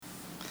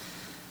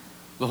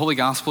The Holy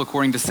Gospel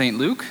according to St.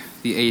 Luke,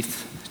 the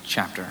 8th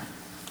chapter.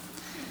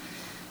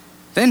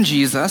 Then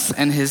Jesus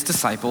and his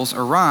disciples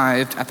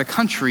arrived at the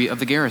country of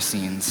the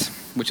Gerasenes,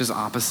 which is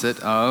opposite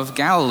of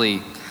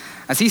Galilee.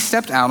 As he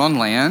stepped out on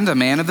land, a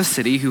man of the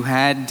city who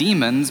had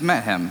demons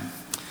met him.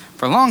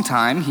 For a long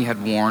time he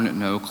had worn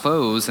no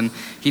clothes, and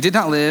he did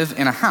not live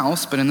in a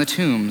house but in the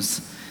tombs.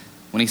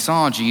 When he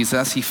saw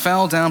Jesus, he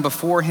fell down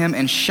before him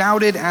and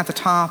shouted at the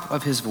top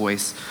of his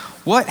voice,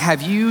 "What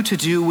have you to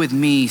do with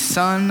me,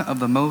 Son of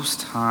the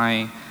Most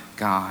High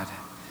God?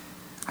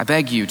 I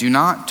beg you, do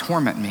not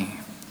torment me."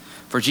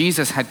 For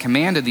Jesus had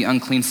commanded the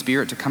unclean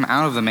spirit to come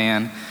out of the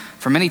man.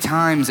 For many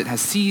times it has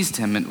seized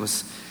him.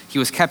 He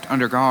was kept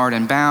under guard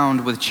and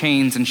bound with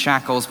chains and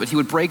shackles, but he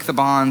would break the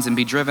bonds and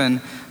be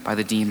driven by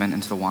the demon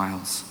into the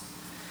wilds.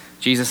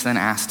 Jesus then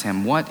asked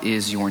him, "What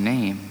is your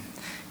name?"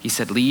 He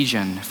said,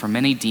 "Legion," for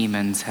many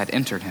demons had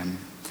entered him.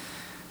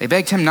 They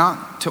begged him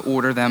not to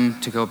order them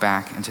to go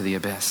back into the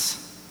abyss.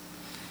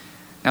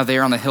 Now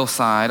there on the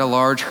hillside, a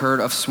large herd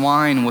of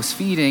swine was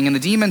feeding, and the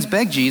demons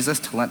begged Jesus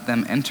to let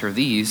them enter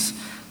these,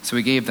 so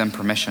he gave them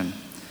permission.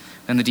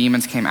 Then the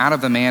demons came out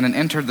of the man and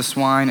entered the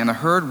swine, and the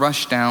herd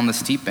rushed down the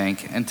steep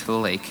bank into the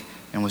lake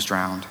and was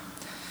drowned.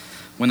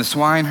 When the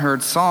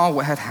swineherd saw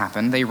what had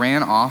happened, they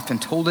ran off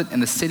and told it in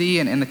the city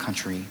and in the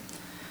country.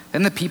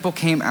 Then the people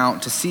came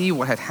out to see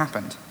what had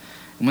happened.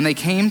 And when they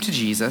came to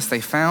Jesus, they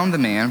found the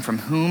man from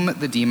whom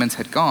the demons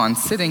had gone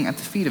sitting at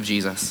the feet of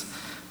Jesus,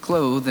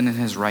 clothed and in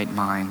his right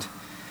mind,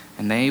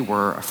 and they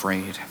were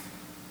afraid.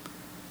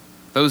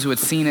 Those who had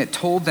seen it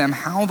told them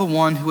how the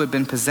one who had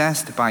been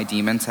possessed by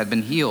demons had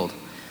been healed.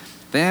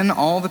 Then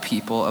all the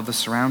people of the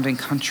surrounding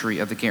country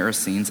of the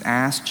Gerasenes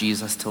asked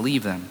Jesus to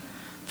leave them,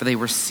 for they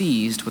were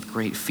seized with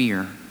great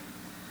fear.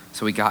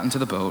 So he got into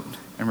the boat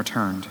and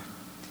returned.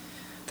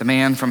 The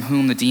man from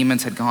whom the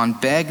demons had gone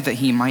begged that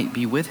he might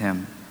be with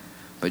him,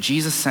 but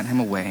Jesus sent him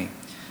away,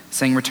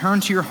 saying,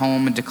 "Return to your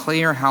home and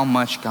declare how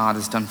much God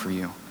has done for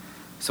you."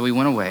 So he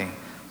went away,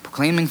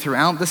 proclaiming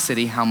throughout the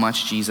city how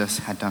much Jesus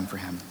had done for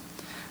him.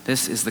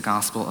 This is the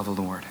gospel of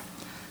the Lord.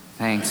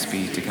 Thanks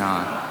be to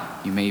God.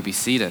 You may be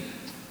seated.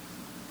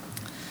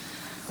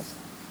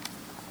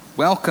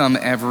 Welcome,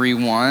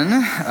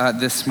 everyone.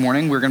 This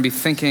morning we're going to be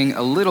thinking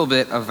a little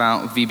bit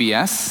about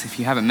VBS. If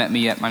you haven't met me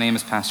yet, my name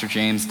is Pastor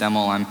James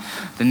Demmel. I'm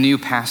the new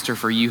pastor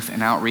for youth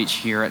and outreach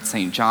here at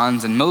St.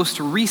 John's, and most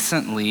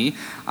recently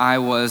I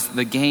was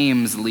the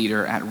games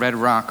leader at Red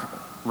Rock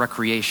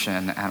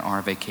Recreation at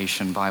our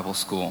Vacation Bible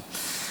School.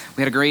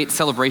 We had a great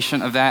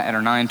celebration of that at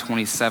our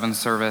 927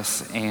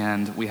 service,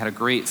 and we had a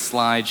great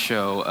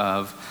slideshow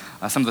of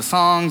some of the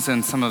songs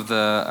and some of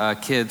the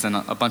kids and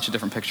a bunch of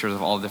different pictures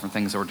of all the different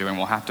things that we're doing.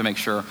 We'll have to make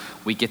sure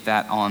we get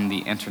that on the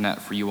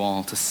internet for you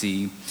all to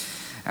see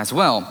as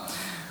well.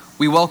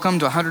 We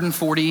welcomed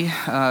 140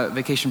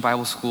 Vacation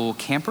Bible School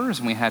campers,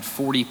 and we had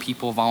 40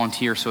 people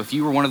volunteer. So if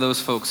you were one of those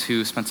folks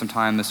who spent some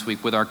time this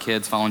week with our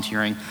kids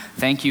volunteering,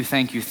 thank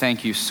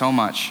you so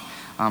much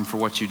for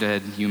what you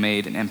did. You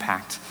made an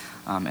impact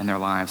in their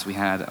lives. We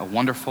had a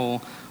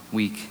wonderful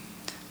week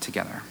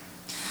together.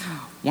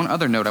 One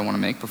other note I want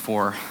to make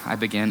before I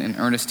begin in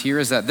earnest here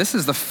is that this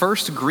is the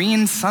first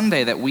Green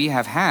Sunday that we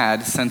have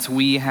had since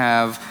Lori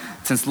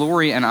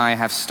and I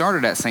have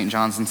started at St.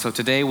 John's, and so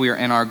today we are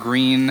in our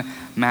green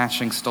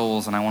matching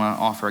stoles, and I want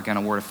to offer again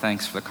a word of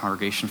thanks for the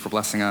congregation for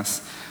blessing us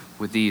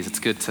with these. It's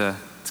good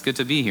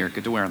to be here,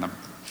 good to wear them.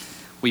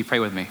 Will you pray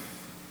with me?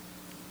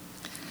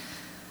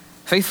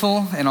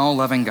 Faithful and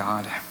all-loving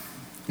God,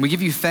 we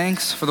give you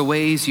thanks for the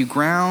ways you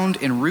ground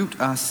and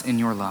root us in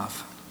your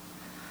love.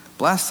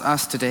 Bless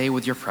us today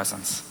with your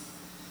presence.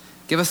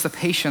 Give us the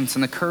patience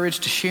and the courage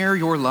to share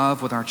your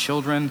love with our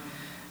children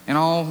and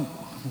all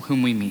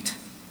whom we meet.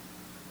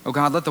 Oh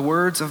God, let the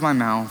words of my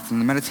mouth and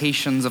the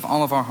meditations of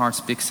all of our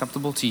hearts be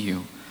acceptable to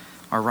you,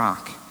 our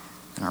rock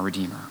and our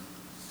Redeemer.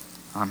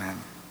 Amen.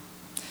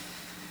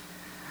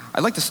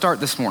 I'd like to start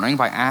this morning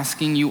by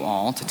asking you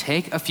all to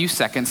take a few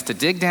seconds to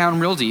dig down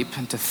real deep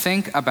and to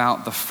think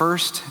about the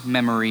first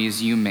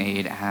memories you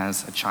made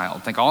as a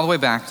child. Think all the way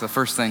back to the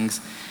first things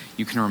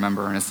you can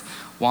remember. And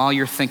while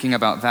you're thinking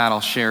about that, I'll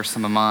share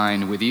some of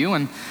mine with you.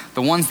 And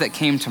the ones that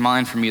came to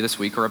mind for me this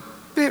week are a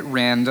bit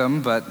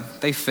random, but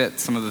they fit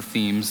some of the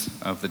themes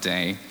of the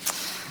day.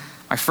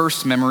 My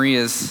first memory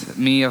is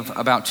me of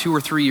about 2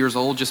 or 3 years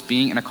old, just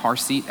being in a car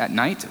seat at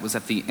night. It was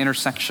at the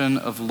intersection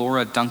of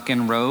Laura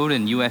Duncan Road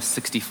and US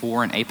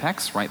 64 in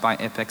Apex, right by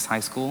Apex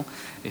High School,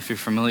 if you're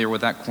familiar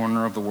with that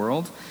corner of the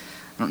world.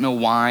 I don't know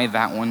why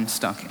that one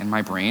stuck in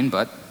my brain,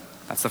 but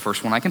that's the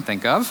first one I can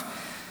think of.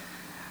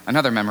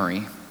 Another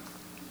memory,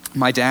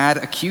 my dad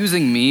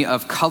accusing me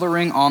of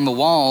coloring on the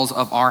walls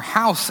of our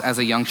house as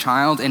a young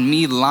child and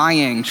me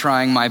lying,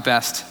 trying my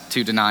best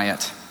to deny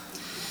it.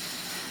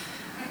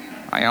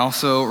 I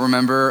also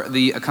remember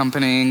the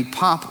accompanying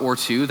pop or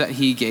two that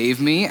he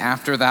gave me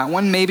after that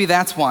one. Maybe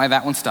that's why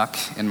that one stuck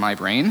in my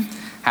brain.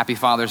 Happy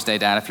Father's Day,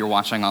 Dad, if you're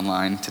watching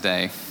online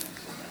today.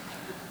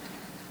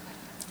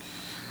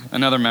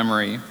 Another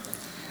memory,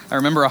 I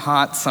remember a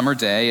hot summer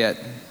day at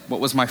what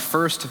was my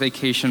first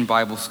Vacation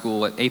Bible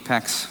School at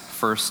Apex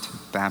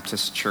First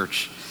Baptist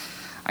Church.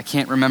 I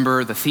can't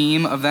remember the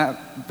theme of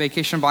that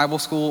Vacation Bible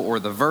School or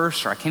the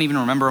verse, or I can't even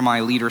remember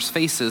my leaders'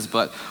 faces,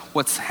 but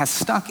what has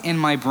stuck in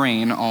my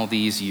brain all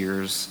these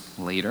years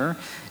later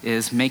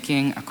is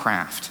making a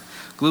craft,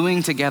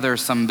 gluing together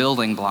some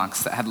building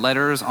blocks that had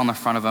letters on the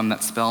front of them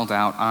that spelled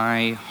out,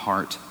 "I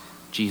heart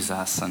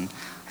Jesus." And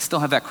I still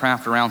have that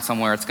craft around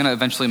somewhere. It's going to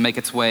eventually make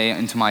its way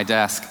into my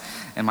desk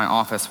in my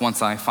office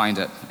once I find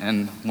it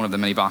in one of the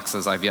many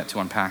boxes I've yet to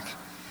unpack.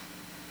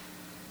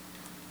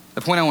 The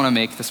point I want to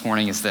make this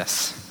morning is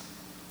this.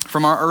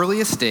 From our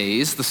earliest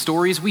days, the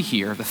stories we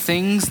hear, the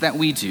things that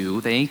we do,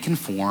 they can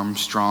form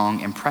strong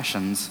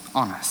impressions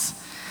on us.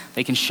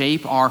 They can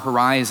shape our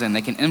horizon.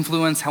 They can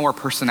influence how our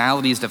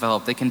personalities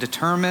develop. They can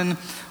determine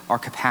our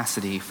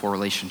capacity for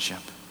relationship.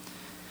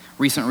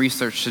 Recent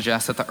research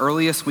suggests that the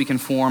earliest we can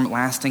form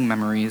lasting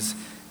memories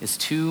is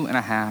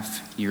 2.5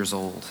 years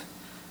old.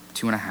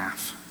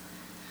 2.5.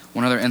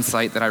 One other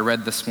insight that I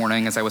read this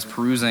morning as I was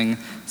perusing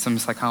some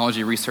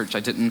psychology research I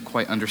didn't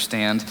quite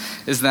understand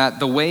is that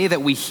the way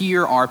that we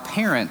hear our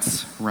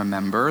parents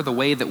remember, the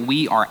way that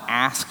we are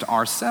asked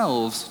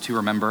ourselves to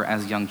remember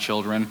as young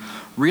children,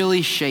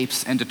 really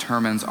shapes and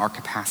determines our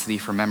capacity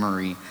for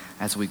memory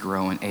as we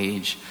grow in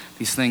age.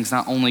 These things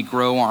not only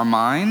grow our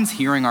minds,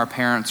 hearing our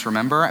parents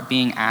remember,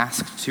 being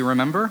asked to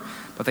remember,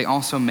 but they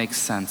also make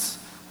sense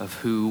of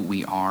who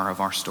we are, of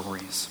our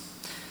stories.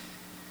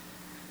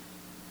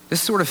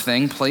 This sort of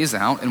thing plays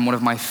out in one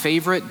of my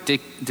favorite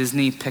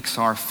Disney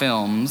Pixar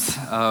films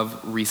of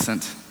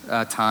recent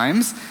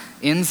times,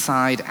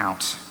 Inside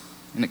Out,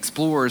 and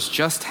explores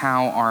just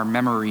how our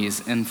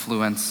memories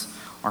influence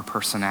our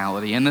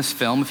personality. In this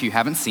film, if you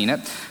haven't seen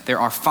it, there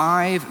are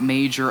 5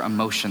 major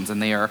emotions,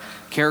 and they are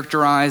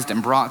characterized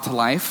and brought to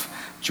life: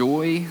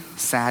 joy,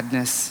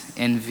 sadness,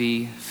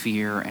 envy,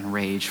 fear, and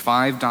rage.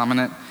 5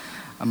 dominant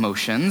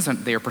emotions,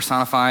 and they are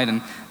personified,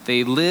 and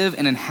they live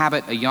and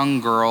inhabit a young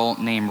girl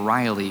named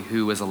Riley,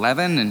 who is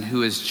 11 and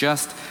who has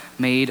just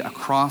made a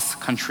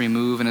cross-country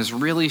move and is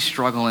really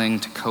struggling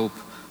to cope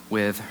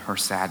with her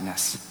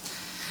sadness.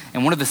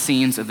 And one of the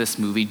scenes of this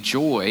movie,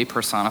 joy,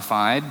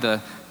 personified,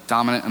 the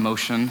dominant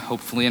emotion,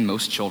 hopefully in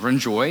most children,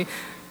 joy,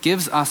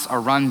 gives us a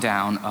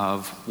rundown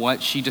of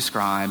what she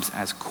describes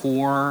as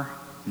core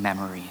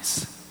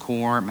memories.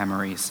 Core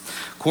memories.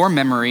 Core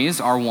memories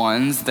are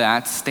ones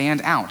that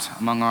stand out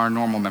among our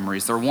normal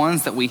memories. They're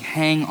ones that we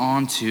hang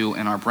on to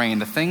in our brain,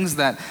 the things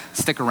that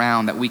stick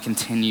around that we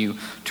continue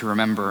to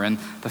remember. In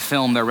the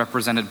film, they're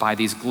represented by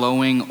these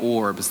glowing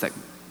orbs that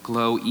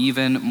glow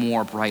even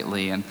more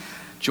brightly. And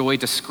Joy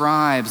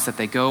describes that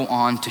they go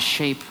on to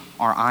shape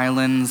our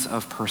islands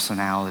of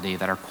personality,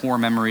 that our core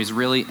memories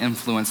really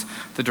influence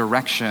the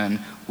direction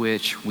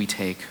which we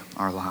take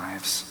our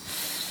lives.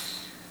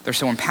 They're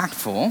so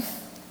impactful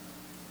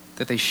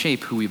that they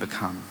shape who we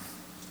become,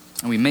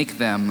 and we make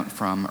them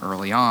from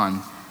early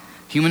on.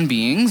 Human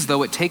beings,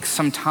 though it takes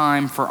some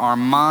time for our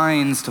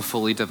minds to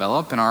fully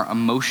develop and our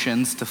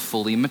emotions to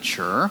fully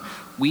mature,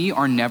 we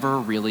are never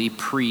really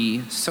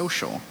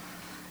pre-social.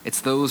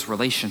 It's those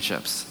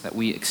relationships that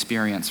we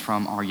experience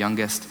from our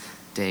youngest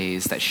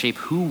days that shape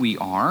who we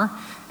are,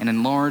 and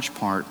in large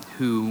part,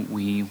 who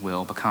we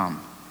will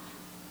become.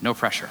 No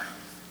pressure.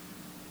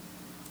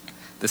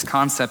 This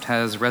concept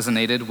has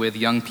resonated with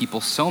young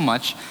people so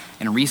much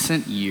in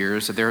recent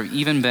years that there have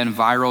even been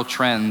viral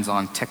trends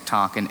on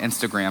TikTok and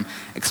Instagram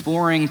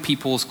exploring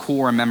people's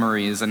core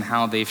memories and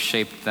how they've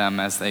shaped them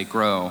as they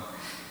grow.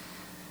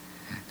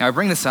 Now, I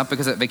bring this up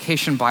because at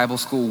Vacation Bible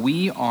School,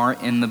 we are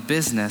in the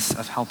business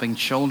of helping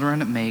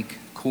children make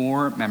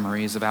core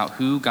memories about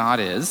who God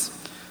is,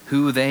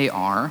 who they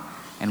are,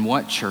 and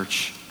what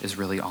church is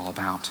really all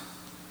about.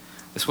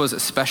 This was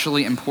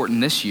especially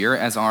important this year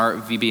as our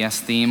VBS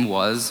theme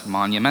was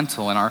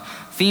monumental, and our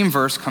theme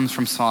verse comes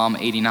from Psalm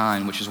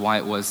 89, which is why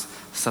it was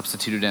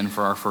substituted in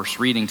for our first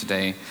reading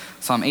today.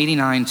 Psalm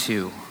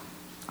 89:2.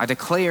 I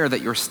declare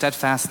that your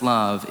steadfast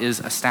love is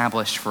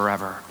established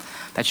forever,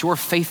 that your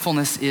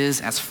faithfulness is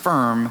as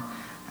firm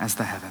as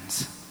the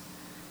heavens.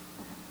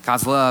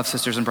 God's love,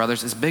 sisters and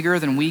brothers, is bigger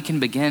than we can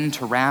begin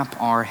to wrap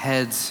our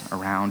heads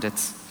around.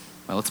 It's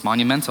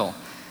monumental.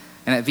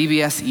 And at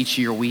VBS each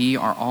year, we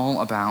are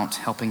all about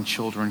helping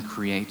children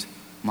create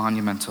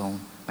monumental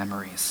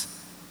memories.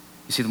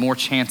 You see, the more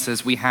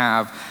chances we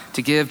have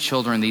to give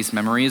children these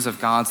memories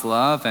of God's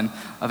love and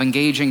of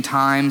engaging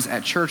times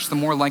at church, the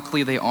more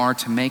likely they are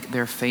to make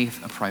their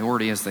faith a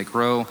priority as they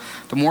grow,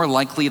 the more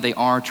likely they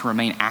are to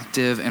remain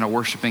active in a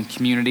worshiping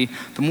community,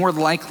 the more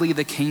likely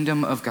the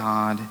kingdom of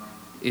God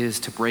is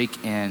to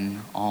break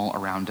in all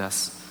around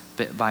us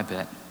bit by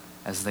bit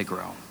as they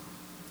grow.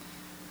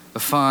 The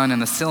fun and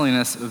the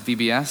silliness of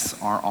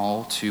VBS are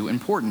all too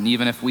important,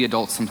 even if we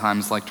adults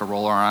sometimes like to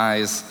roll our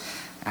eyes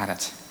at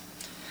it.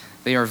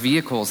 They are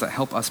vehicles that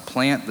help us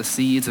plant the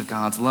seeds of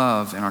God's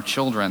love in our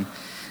children.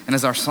 And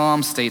as our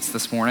psalm states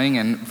this morning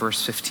in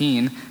verse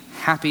 15,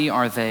 happy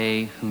are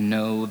they who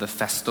know the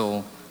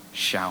festal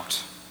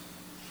shout.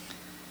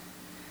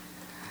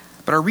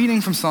 But our reading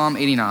from Psalm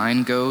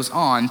 89 goes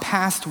on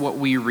past what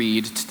we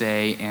read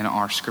today in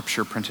our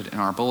scripture printed in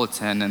our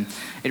bulletin, and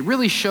it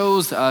really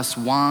shows us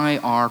why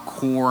our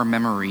core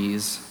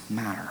memories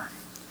matter.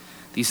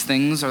 These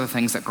things are the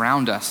things that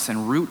ground us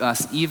and root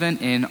us even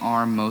in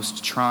our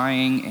most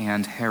trying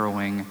and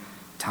harrowing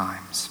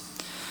times.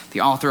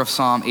 The author of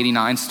Psalm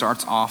 89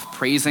 starts off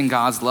praising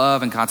God's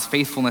love and God's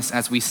faithfulness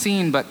as we've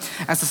seen, but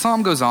as the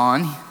psalm goes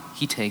on,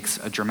 he takes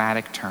a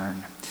dramatic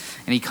turn,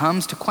 and he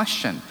comes to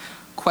question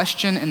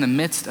in the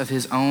midst of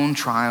his own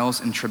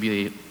trials and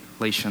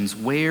tribulations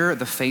where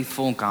the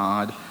faithful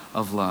God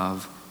of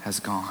love has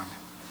gone.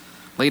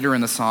 Later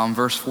in the psalm,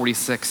 verse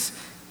 46,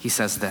 he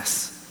says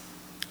this: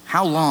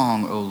 "How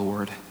long, O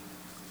Lord,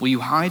 will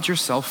you hide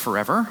yourself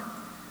forever?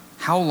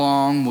 How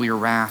long will your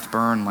wrath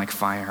burn like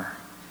fire?"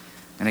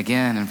 And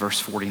again in verse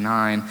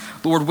 49,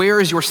 "Lord, where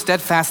is your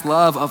steadfast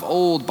love of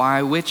old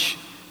by which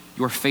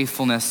your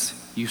faithfulness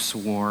you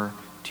swore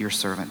to your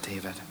servant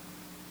David?"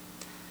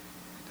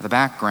 The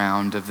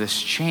background of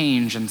this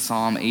change in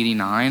Psalm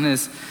 89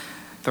 is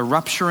the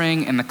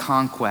rupturing and the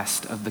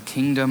conquest of the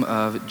kingdom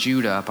of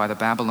Judah by the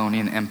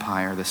Babylonian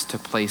Empire. This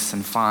took place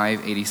in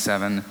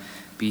 587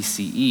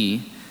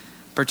 BCE.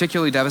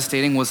 Particularly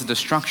devastating was the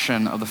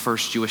destruction of the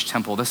first Jewish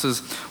temple. This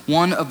is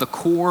one of the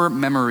core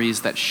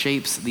memories that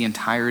shapes the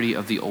entirety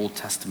of the Old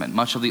Testament.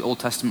 Much of the Old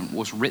Testament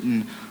was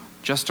written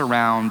just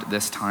around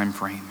this time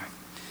frame.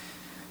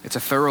 It's a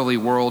thoroughly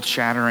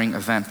world-shattering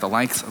event, the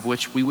likes of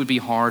which we would be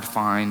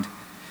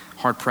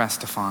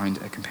hard-pressed to find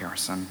a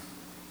comparison.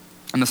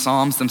 And the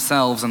Psalms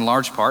themselves, in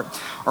large part,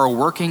 are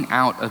working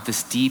out of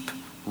this deep,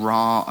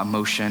 raw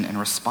emotion in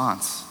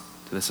response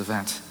to this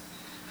event.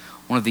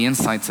 One of the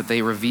insights that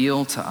they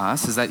reveal to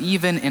us is that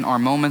even in our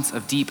moments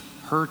of deep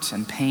hurt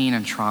and pain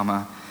and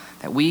trauma,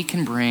 that we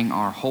can bring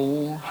our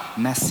whole,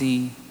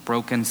 messy,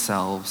 broken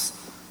selves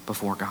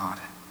before God.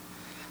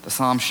 The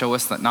Psalms show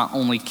us that not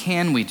only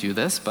can we do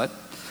this, but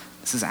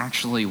this is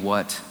actually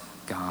what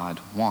God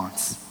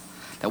wants.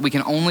 That we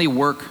can only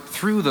work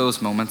through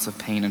those moments of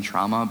pain and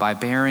trauma by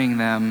bearing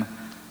them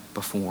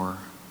before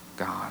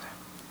God.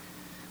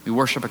 We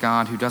worship a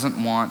God who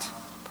doesn't want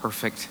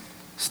perfect,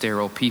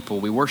 sterile people.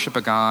 We worship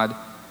a God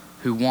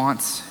who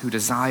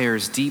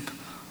desires deep,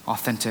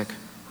 authentic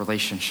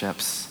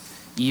relationships,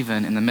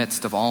 even in the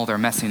midst of all their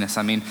messiness.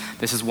 I mean,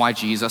 this is why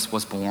Jesus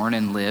was born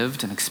and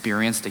lived and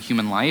experienced a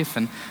human life.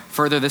 And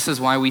further, this is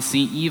why we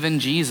see even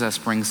Jesus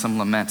bring some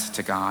lament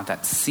to God,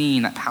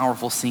 that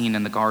powerful scene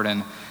in the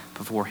garden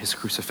before his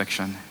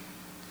crucifixion.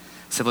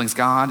 Siblings,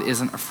 God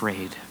isn't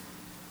afraid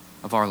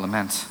of our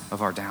lament,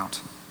 of our doubt.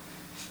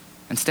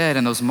 Instead,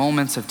 in those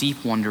moments of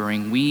deep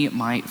wondering, we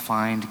might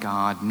find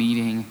God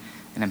meeting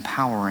and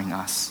empowering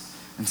us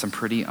in some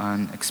pretty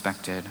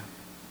unexpected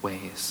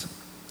ways.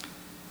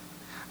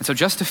 And so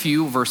just a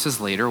few verses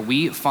later,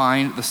 we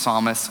find the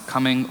psalmist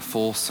coming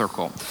full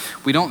circle.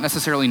 We don't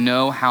necessarily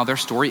know how their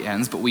story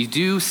ends, but we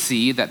do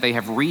see that they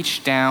have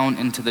reached down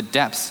into the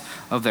depths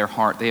of their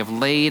heart. They have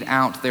laid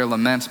out their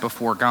lament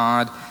before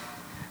God,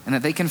 and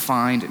that they can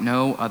find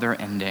no other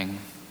ending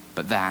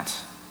but that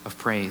of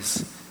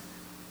praise.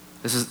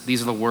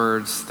 These are the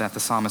words that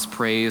the psalmist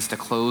prays to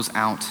close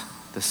out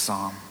this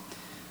psalm.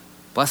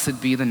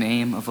 "Blessed be the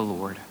name of the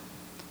Lord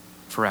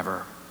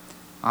forever.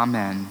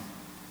 Amen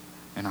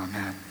and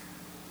amen."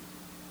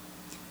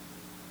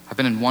 I've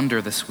been in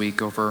wonder this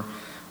week over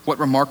what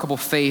remarkable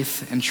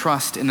faith and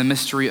trust in the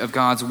mystery of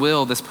God's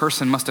will this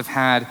person must have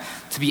had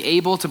to be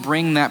able to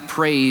bring that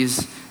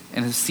praise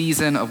in a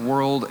season of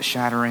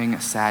world-shattering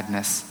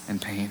sadness and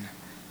pain.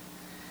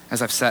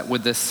 As I've sat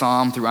with this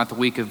psalm throughout the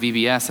week of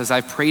VBS, as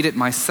I've prayed it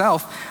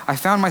myself, I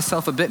found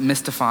myself a bit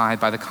mystified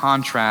by the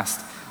contrast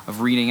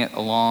of reading it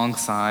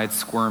alongside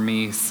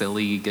squirmy,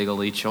 silly,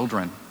 giggly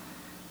children.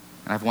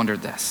 And I've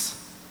wondered this: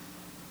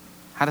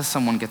 how does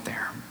someone get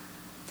there?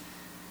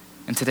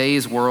 In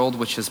today's world,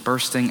 which is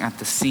bursting at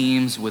the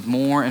seams with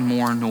more and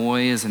more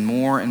noise and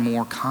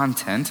more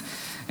content,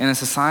 in a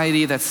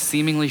society that's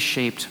seemingly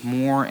shaped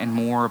more and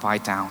more by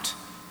doubt,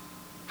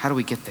 how do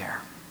we get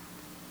there?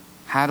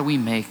 How do we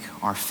make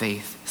our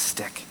faith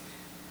stick?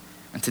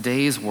 In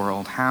today's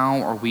world,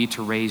 how are we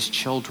to raise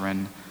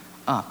children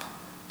up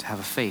to have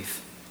a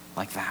faith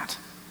like that?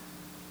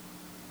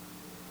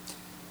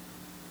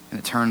 And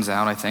it turns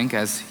out, I think,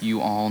 as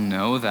you all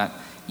know, that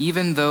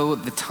even though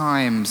the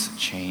times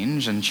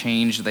change, and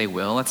change they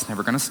will, it's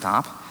never going to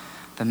stop,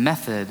 the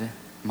method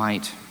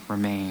might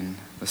remain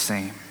the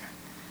same.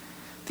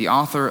 The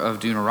author of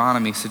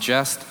Deuteronomy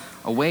suggests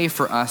a way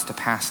for us to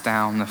pass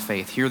down the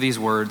faith. Hear these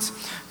words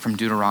from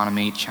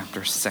Deuteronomy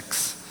chapter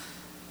 6.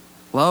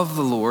 "Love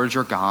the Lord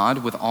your God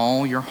with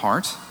all your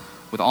heart,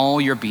 with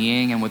all your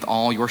being, and with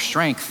all your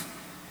strength.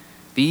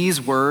 These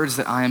words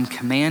that I am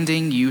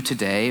commanding you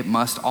today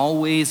must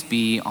always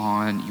be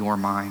on your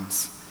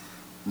minds.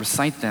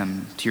 Recite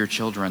them to your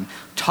children.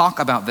 Talk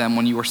about them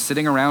when you are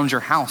sitting around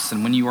your house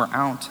and when you are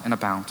out and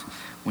about,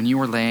 when you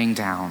are laying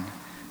down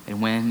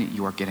and when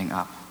you are getting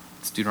up."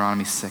 It's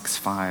Deuteronomy 6,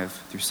 5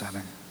 through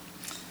 7.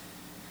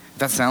 If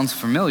that sounds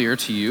familiar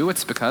to you,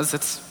 it's because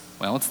it's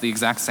Well, it's the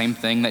exact same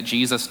thing that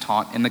Jesus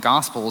taught in the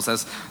Gospels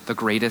as the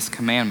greatest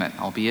commandment,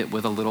 albeit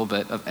with a little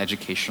bit of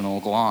educational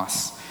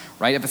gloss,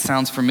 right? If it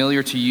sounds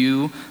familiar to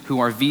you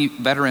who are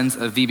veterans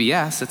of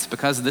VBS, it's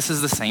because this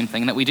is the same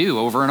thing that we do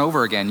over and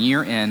over again,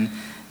 year in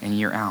and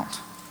year out.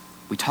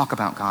 We talk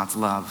about God's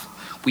love.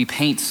 We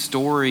paint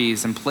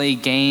stories and play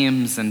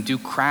games and do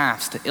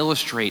crafts to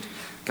illustrate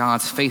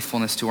God's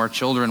faithfulness to our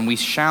children. We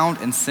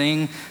shout and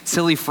sing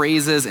silly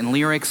phrases and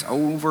lyrics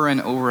over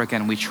and over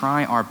again. We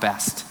try our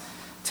best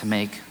to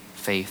make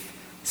faith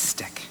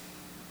stick,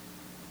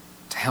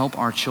 to help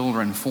our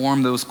children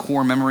form those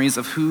core memories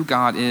of who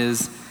God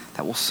is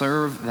that will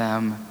serve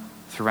them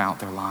throughout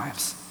their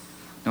lives,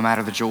 no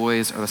matter the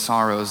joys or the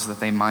sorrows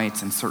that they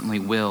might and certainly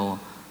will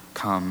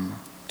come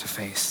to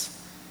face.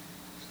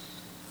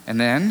 And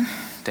then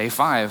day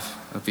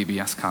 5 of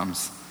VBS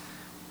comes.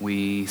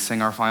 We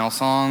sing our final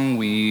song,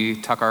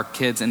 we tuck our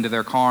kids into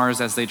their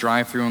cars as they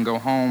drive through and go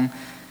home,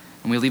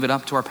 and we leave it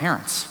up to our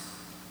parents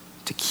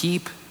to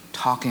keep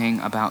talking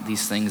about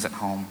these things at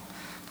home,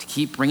 to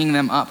keep bringing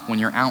them up when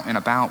you're out and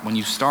about, when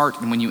you start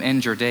and when you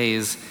end your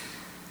days.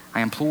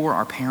 I implore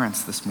our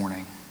parents this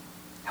morning,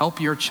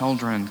 help your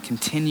children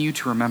continue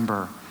to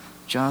remember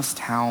just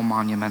how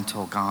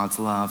monumental God's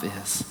love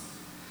is.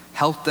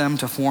 Help them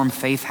to form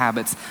faith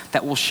habits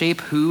that will shape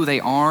who they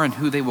are and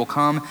who they will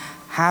come,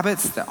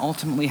 habits that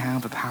ultimately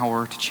have the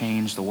power to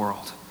change the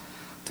world,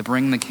 to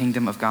bring the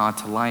kingdom of God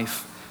to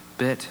life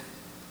bit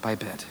by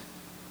bit.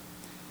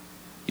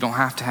 You don't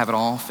have to have it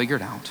all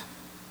figured out.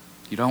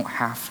 You don't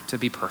have to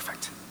be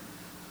perfect.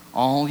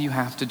 All you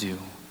have to do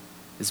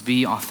is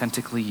be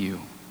authentically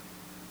you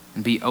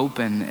and be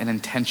open and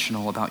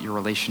intentional about your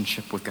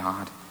relationship with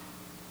God,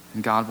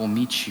 and God will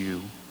meet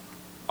you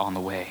on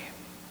the way.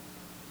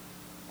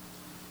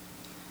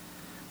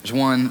 There's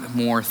one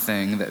more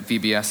thing that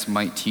VBS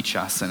might teach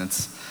us, and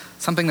it's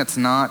something that's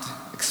not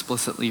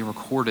explicitly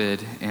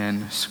recorded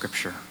in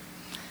Scripture.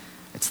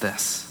 It's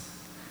this: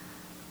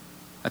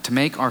 that to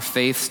make our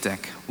faith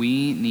stick,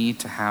 we need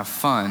to have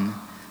fun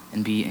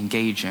and be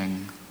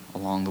engaging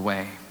along the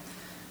way.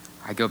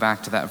 I go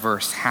back to that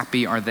verse,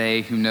 happy are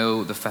they who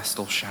know the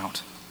festal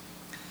shout.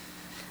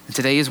 In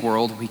today's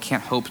world, we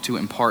can't hope to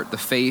impart the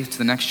faith to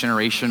the next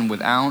generation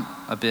without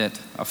a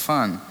bit of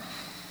fun.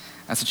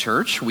 As a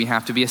church, we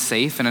have to be a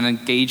safe and an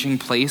engaging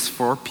place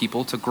for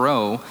people to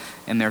grow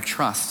in their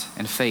trust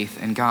and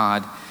faith in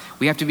God.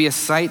 We have to be a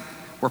site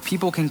where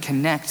people can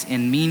connect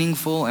in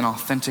meaningful and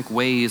authentic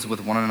ways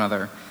with one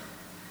another.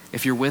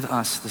 If you're with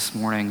us this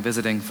morning,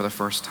 visiting for the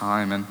first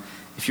time, and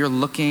if you're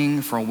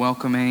looking for a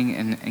welcoming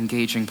and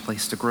engaging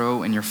place to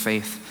grow in your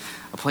faith,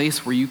 a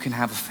place where you can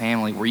have a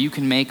family, where you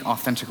can make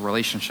authentic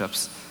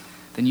relationships,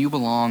 then you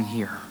belong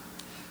here.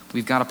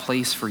 We've got a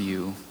place for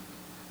you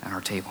at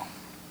our table.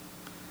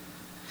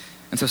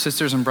 And so,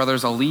 sisters and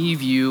brothers, I'll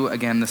leave you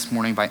again this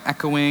morning by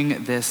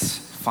echoing this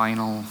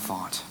final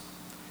thought.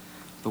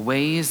 The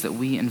ways that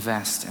we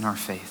invest in our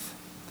faith,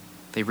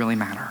 they really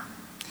matter.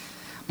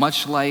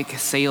 Much like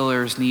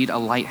sailors need a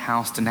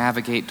lighthouse to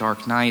navigate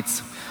dark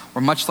nights,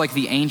 or much like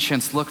the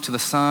ancients looked to the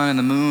sun and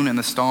the moon and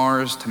the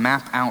stars to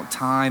map out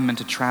time and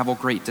to travel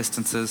great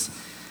distances,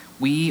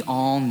 we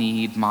all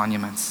need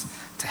monuments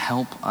to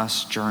help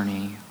us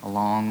journey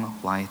along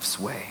life's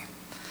way.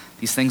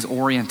 These things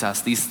orient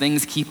us. These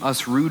things keep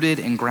us rooted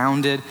and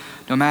grounded,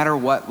 no matter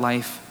what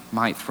life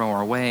might throw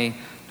our way,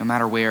 no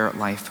matter where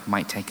life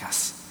might take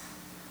us.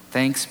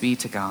 Thanks be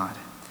to God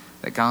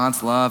that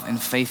God's love and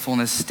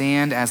faithfulness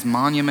stand as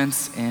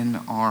monuments in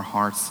our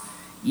hearts,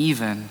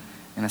 even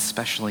and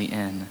especially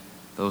in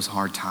those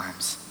hard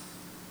times.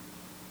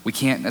 We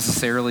can't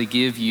necessarily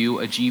give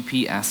you a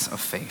GPS of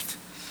faith.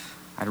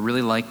 I'd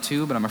really like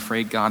to, but I'm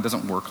afraid God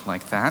doesn't work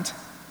like that.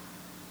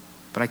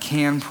 But I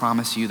can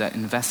promise you that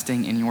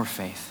investing in your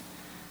faith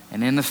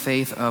and in the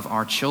faith of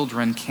our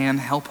children can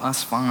help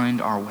us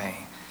find our way,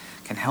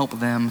 can help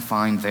them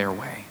find their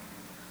way,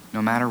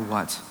 no matter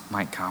what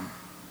might come.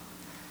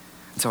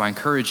 And so I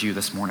encourage you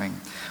this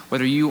morning,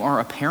 whether you are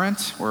a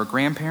parent or a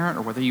grandparent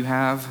or whether you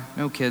have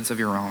no kids of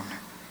your own,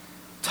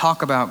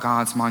 talk about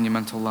God's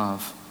monumental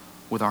love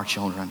with our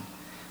children.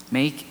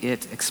 Make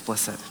it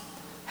explicit.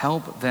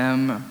 Help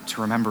them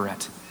to remember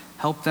it.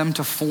 Help them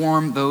to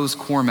form those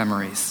core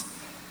memories,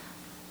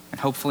 and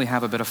hopefully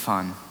have a bit of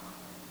fun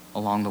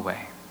along the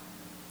way.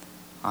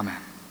 Amen.